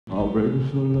Heartbreak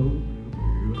is so lonely,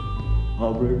 baby.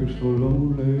 Heartbreak is so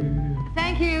lonely.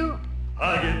 Thank you.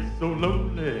 I get so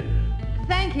lonely.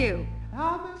 Thank you.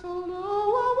 I've been so lonely.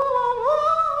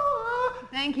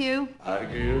 Thank you. I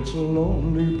get so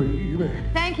lonely, baby.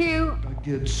 Thank you. I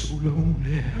get so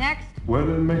lonely. Next. Well,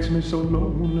 it makes me so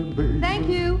lonely, baby. Thank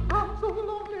you. I'm so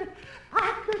lonely.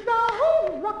 I could die.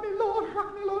 Oh, rock me, Lord,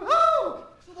 rock me, Lord. Oh,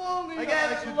 so lonely. I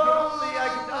get so lonely, I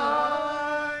could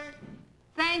die.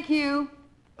 Thank you.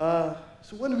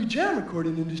 So when do we jam,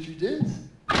 recording industry dudes?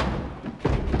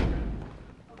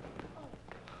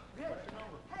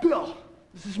 Bill,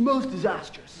 this is most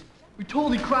disastrous. We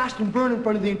totally crashed and burned in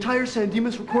front of the entire San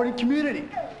Dimas recording community.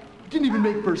 We didn't even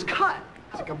make first cut.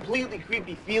 It's a completely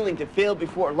creepy feeling to fail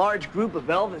before a large group of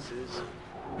Elvises.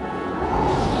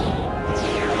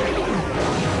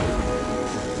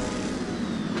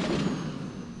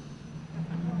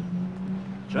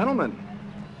 Gentlemen,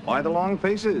 why the long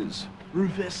faces?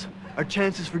 Rufus, our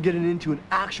chances for getting into an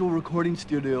actual recording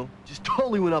studio just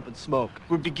totally went up in smoke.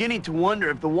 We're beginning to wonder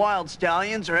if the Wild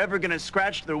Stallions are ever going to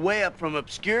scratch their way up from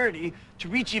obscurity to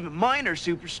reach even minor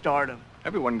superstardom.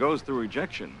 Everyone goes through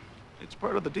rejection. It's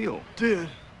part of the deal. Dude,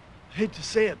 I hate to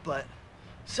say it, but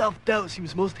self-doubt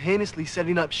seems most heinously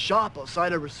setting up shop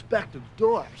outside our respective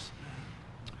doors.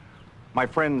 My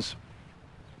friends,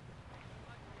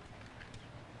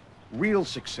 real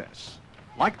success,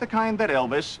 like the kind that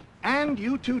Elvis and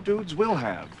you two dudes will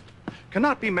have,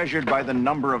 cannot be measured by the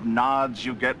number of nods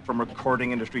you get from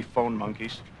recording industry phone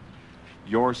monkeys.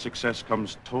 Your success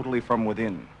comes totally from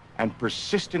within, and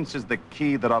persistence is the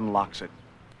key that unlocks it.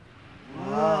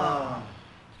 Wow.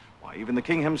 Why, even the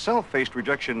king himself faced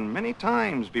rejection many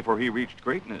times before he reached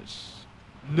greatness.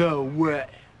 No way.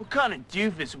 What kind of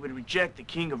doofus would reject the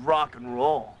king of rock and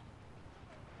roll?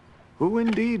 Who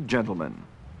indeed, gentlemen?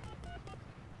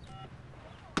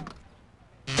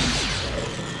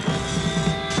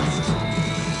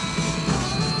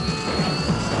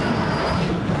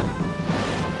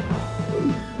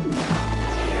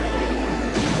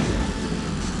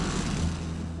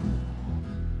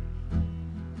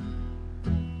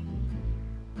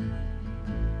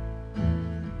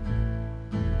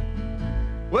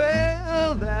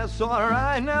 Well, that's all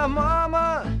right now,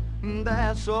 Mama.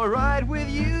 That's all right with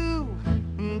you.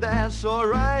 That's all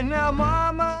right now,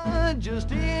 Mama.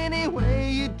 Just any way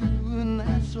you do, and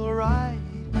that's all right.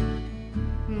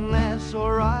 That's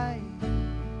all right.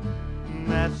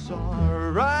 That's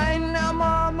all right now,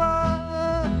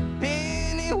 Mama.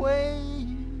 Any way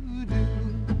you do.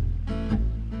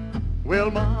 Well,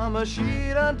 Mama, she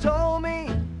done told me,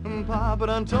 and Papa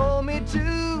done told me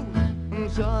too.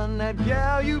 Son, that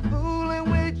gal you fooling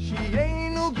with, she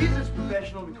ain't no good. Is this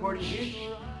professional recording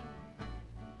here?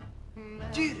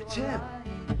 Dude, it's him.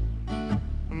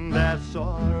 That's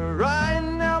all right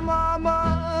now,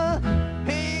 Mama,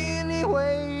 any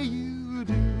way you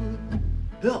do.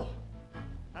 Bill,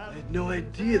 I had no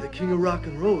idea the king of rock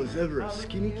and roll was ever a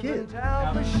skinny kid.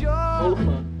 For sure.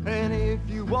 And if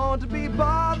you want to be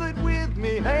bothered with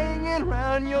me hanging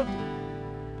around your...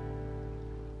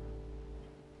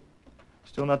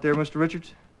 Still not there, Mr.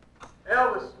 Richards?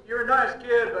 Elvis, you're a nice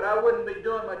kid, but I wouldn't be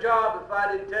doing my job if I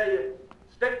didn't tell you,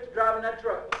 stick to driving that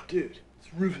truck. Dude,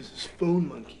 it's Rufus's phone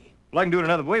monkey. Well, I can do it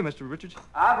another way, Mr. Richards.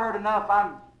 I've heard enough.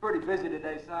 I'm pretty busy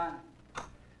today, son.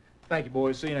 Thank you,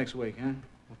 boys. See you next week, huh?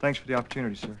 Well, thanks for the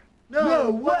opportunity, sir.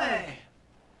 No way!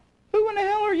 Who in the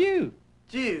hell are you?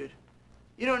 Dude,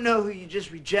 you don't know who you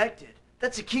just rejected.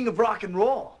 That's the king of rock and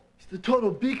roll. He's the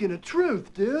total beacon of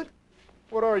truth, dude.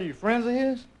 What are you, friends of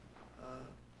his?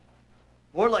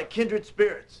 More like kindred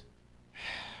spirits.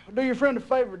 Well, do your friend a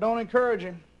favor. Don't encourage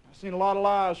him. I've seen a lot of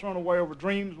lives thrown away over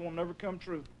dreams that will never come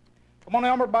true. Come on,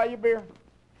 Elmer, buy you a beer.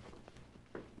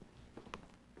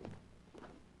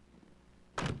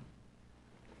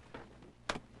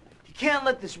 You can't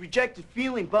let this rejected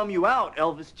feeling bum you out,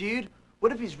 Elvis, dude.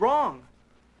 What if he's wrong?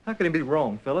 How can he be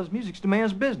wrong, fellas? Music's the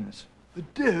man's business.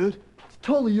 But dude, it's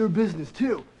totally your business,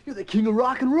 too. You're the king of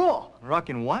rock and roll.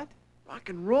 Rockin' what? Rock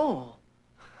and roll.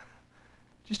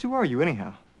 Just who are you,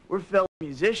 anyhow? We're fellow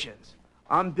musicians.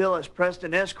 I'm Bill S.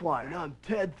 Preston, Esquire. And I'm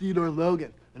Ted Theodore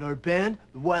Logan. And our band,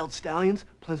 the Wild Stallions,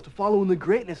 plans to follow in the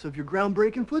greatness of your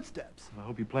groundbreaking footsteps. I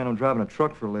hope you plan on driving a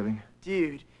truck for a living.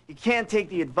 Dude, you can't take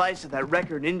the advice of that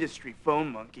record industry phone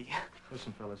monkey.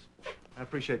 Listen, fellas, I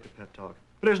appreciate the pep talk,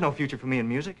 but there's no future for me in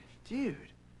music. Dude,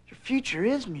 your future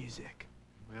is music.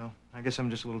 Well, I guess I'm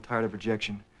just a little tired of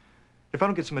rejection. If I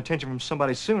don't get some attention from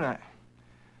somebody soon,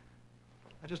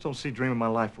 I just don't see dreaming my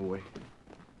life away.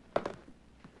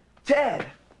 Ted,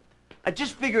 I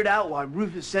just figured out why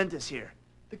Rufus sent us here.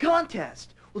 The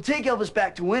contest. We'll take Elvis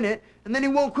back to win it, and then he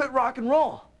won't quit rock and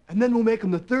roll. And then we'll make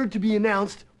him the third to be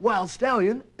announced Wild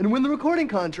Stallion and win the recording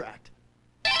contract.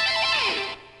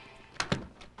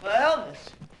 Well, Elvis,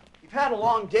 you've had a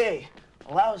long day.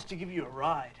 Allow us to give you a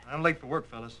ride. I'm late for work,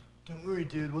 fellas. Don't worry,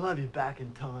 dude. We'll have you back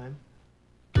in time.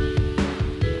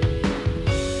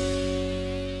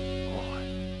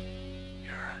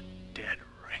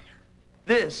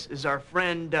 This is our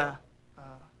friend,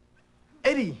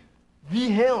 Eddie V.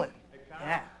 Halen.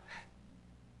 yeah.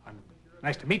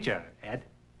 Nice to meet you, Ed.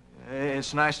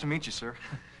 It's nice to meet you, sir.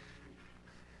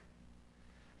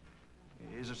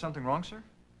 Is there something wrong, sir?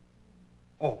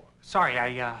 Oh, sorry, I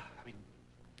mean,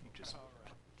 you just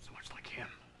so much like him.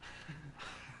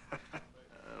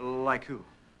 Like who?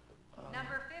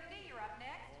 Number 50, you're up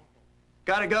next.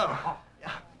 Gotta go.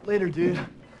 Yeah, later, dude.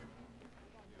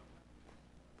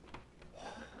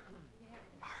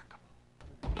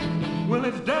 Well,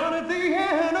 it's down at the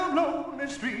end of Lonely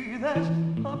Street. That's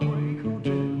Heartbreak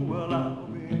Hotel. Well, I'll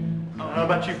be. How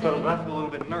about you, fellas? I feel a little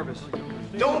bit nervous.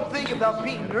 Don't think about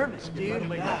being nervous, dude.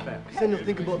 Because then you'll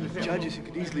think about the judges who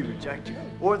could easily reject you.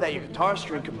 Or that your guitar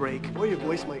string could break, Or your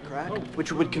voice might crack.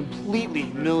 which would completely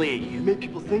humiliate you. Make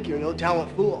people think you're no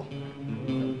talent fool.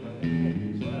 Thank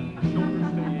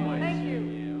you.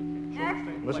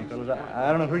 Next. Listen, fellas, I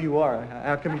don't know who you are.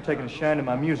 How come you're taking a shine in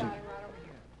my music?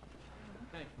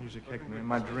 Music hit me in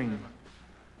my dream.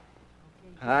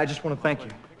 I just want to thank you.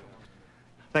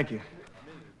 Thank you.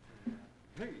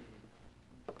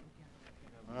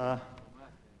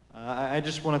 I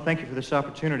just want to thank you for this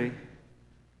opportunity.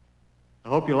 I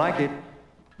hope you like it.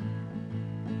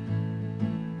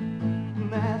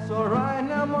 That's all right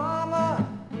now, Mama.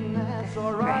 That's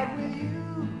all right with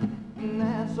you.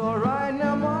 That's all right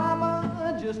now,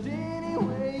 Mama. Just any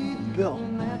way you do. Bill,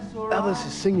 Elvis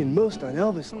is singing most on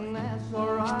Elvis Land.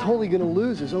 He's totally gonna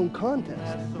lose his own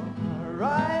contest.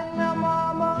 Right now,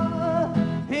 Mama,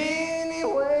 any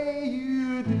way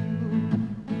you do.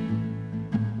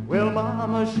 Well,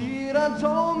 Mama, she done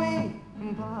told me,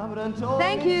 and Papa done told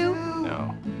Thank me you. too.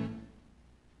 No.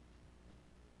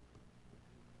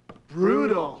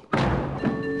 Brutal.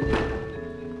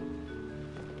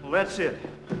 Well, that's it.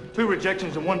 2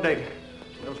 rejections in 1 day.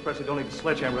 Elvis Presley don't need a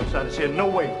sledgehammer upside his head. No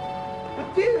way.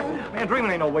 But dude, Man,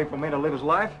 dreaming ain't no way for a man to live his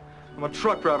life. I'm a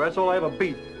truck driver. That's all I ever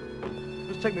beat.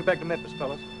 Just take me back to Memphis,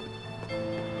 fellas.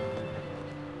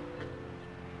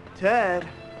 Ted,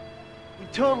 we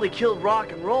totally killed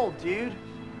rock and roll, dude.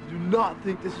 I do not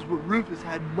think this is what Rufus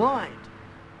had in mind.